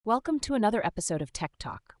Welcome to another episode of Tech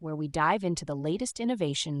Talk, where we dive into the latest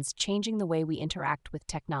innovations changing the way we interact with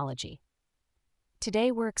technology.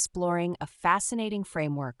 Today, we're exploring a fascinating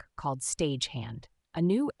framework called Stagehand, a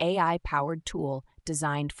new AI-powered tool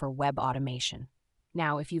designed for web automation.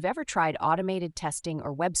 Now, if you've ever tried automated testing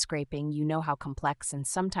or web scraping, you know how complex and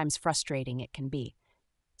sometimes frustrating it can be.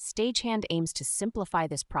 Stagehand aims to simplify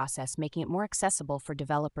this process, making it more accessible for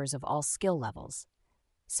developers of all skill levels.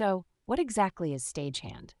 So, what exactly is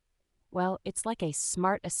Stagehand? Well, it's like a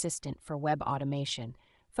smart assistant for web automation,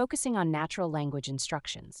 focusing on natural language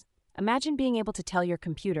instructions. Imagine being able to tell your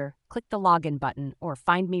computer, click the login button or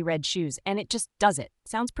find me red shoes, and it just does it.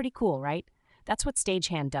 Sounds pretty cool, right? That's what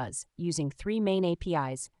Stagehand does, using three main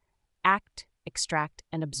APIs: act, extract,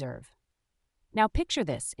 and observe. Now picture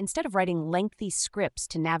this. Instead of writing lengthy scripts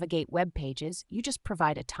to navigate web pages, you just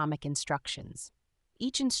provide atomic instructions.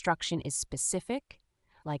 Each instruction is specific,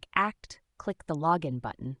 like act, click the login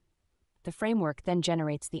button. The framework then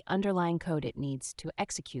generates the underlying code it needs to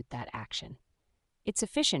execute that action. It's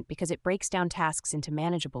efficient because it breaks down tasks into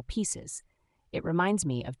manageable pieces. It reminds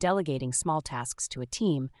me of delegating small tasks to a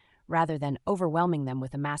team rather than overwhelming them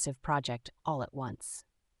with a massive project all at once.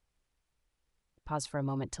 Pause for a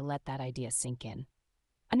moment to let that idea sink in.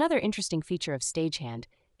 Another interesting feature of Stagehand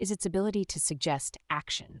is its ability to suggest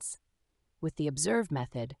actions. With the observe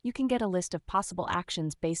method, you can get a list of possible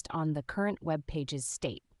actions based on the current web page's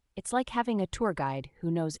state. It's like having a tour guide who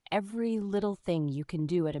knows every little thing you can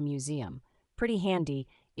do at a museum. Pretty handy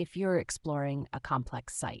if you're exploring a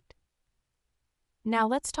complex site. Now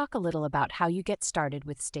let's talk a little about how you get started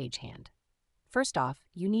with Stagehand. First off,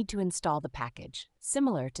 you need to install the package,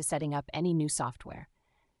 similar to setting up any new software.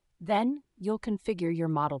 Then, you'll configure your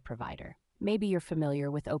model provider. Maybe you're familiar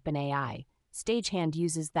with OpenAI. Stagehand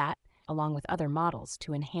uses that along with other models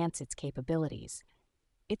to enhance its capabilities.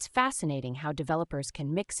 It's fascinating how developers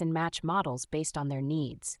can mix and match models based on their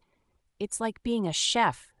needs. It's like being a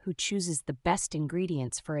chef who chooses the best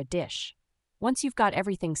ingredients for a dish. Once you've got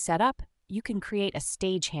everything set up, you can create a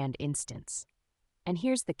Stagehand instance. And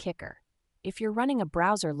here's the kicker. If you're running a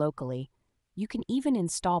browser locally, you can even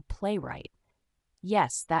install Playwright.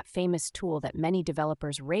 Yes, that famous tool that many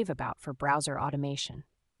developers rave about for browser automation.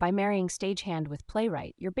 By marrying Stagehand with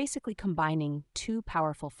Playwright, you're basically combining two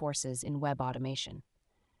powerful forces in web automation.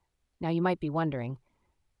 Now you might be wondering,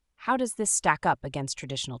 how does this stack up against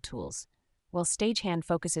traditional tools? Well, Stagehand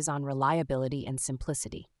focuses on reliability and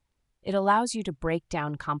simplicity. It allows you to break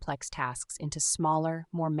down complex tasks into smaller,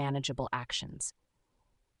 more manageable actions.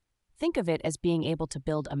 Think of it as being able to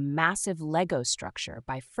build a massive Lego structure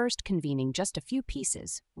by first convening just a few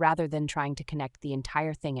pieces rather than trying to connect the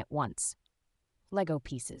entire thing at once. Lego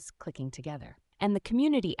pieces clicking together. And the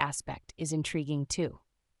community aspect is intriguing too.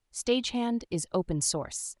 Stagehand is open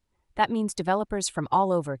source. That means developers from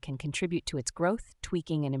all over can contribute to its growth,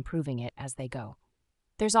 tweaking and improving it as they go.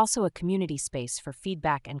 There's also a community space for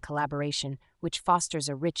feedback and collaboration, which fosters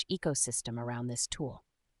a rich ecosystem around this tool.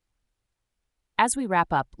 As we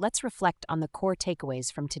wrap up, let's reflect on the core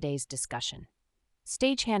takeaways from today's discussion.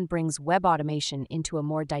 Stagehand brings web automation into a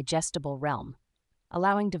more digestible realm,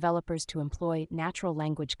 allowing developers to employ natural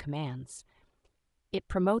language commands. It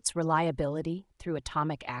promotes reliability through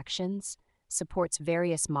atomic actions, supports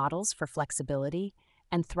various models for flexibility,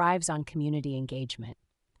 and thrives on community engagement.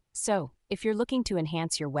 So, if you're looking to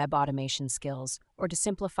enhance your web automation skills or to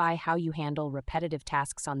simplify how you handle repetitive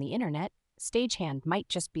tasks on the internet, Stagehand might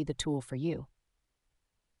just be the tool for you.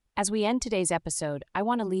 As we end today's episode, I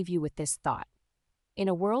want to leave you with this thought. In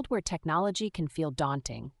a world where technology can feel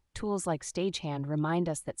daunting, tools like Stagehand remind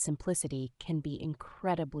us that simplicity can be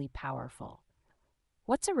incredibly powerful.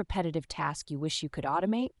 What's a repetitive task you wish you could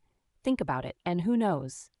automate? Think about it, and who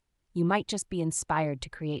knows, you might just be inspired to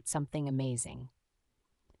create something amazing.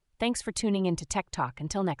 Thanks for tuning in to Tech Talk.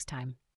 Until next time.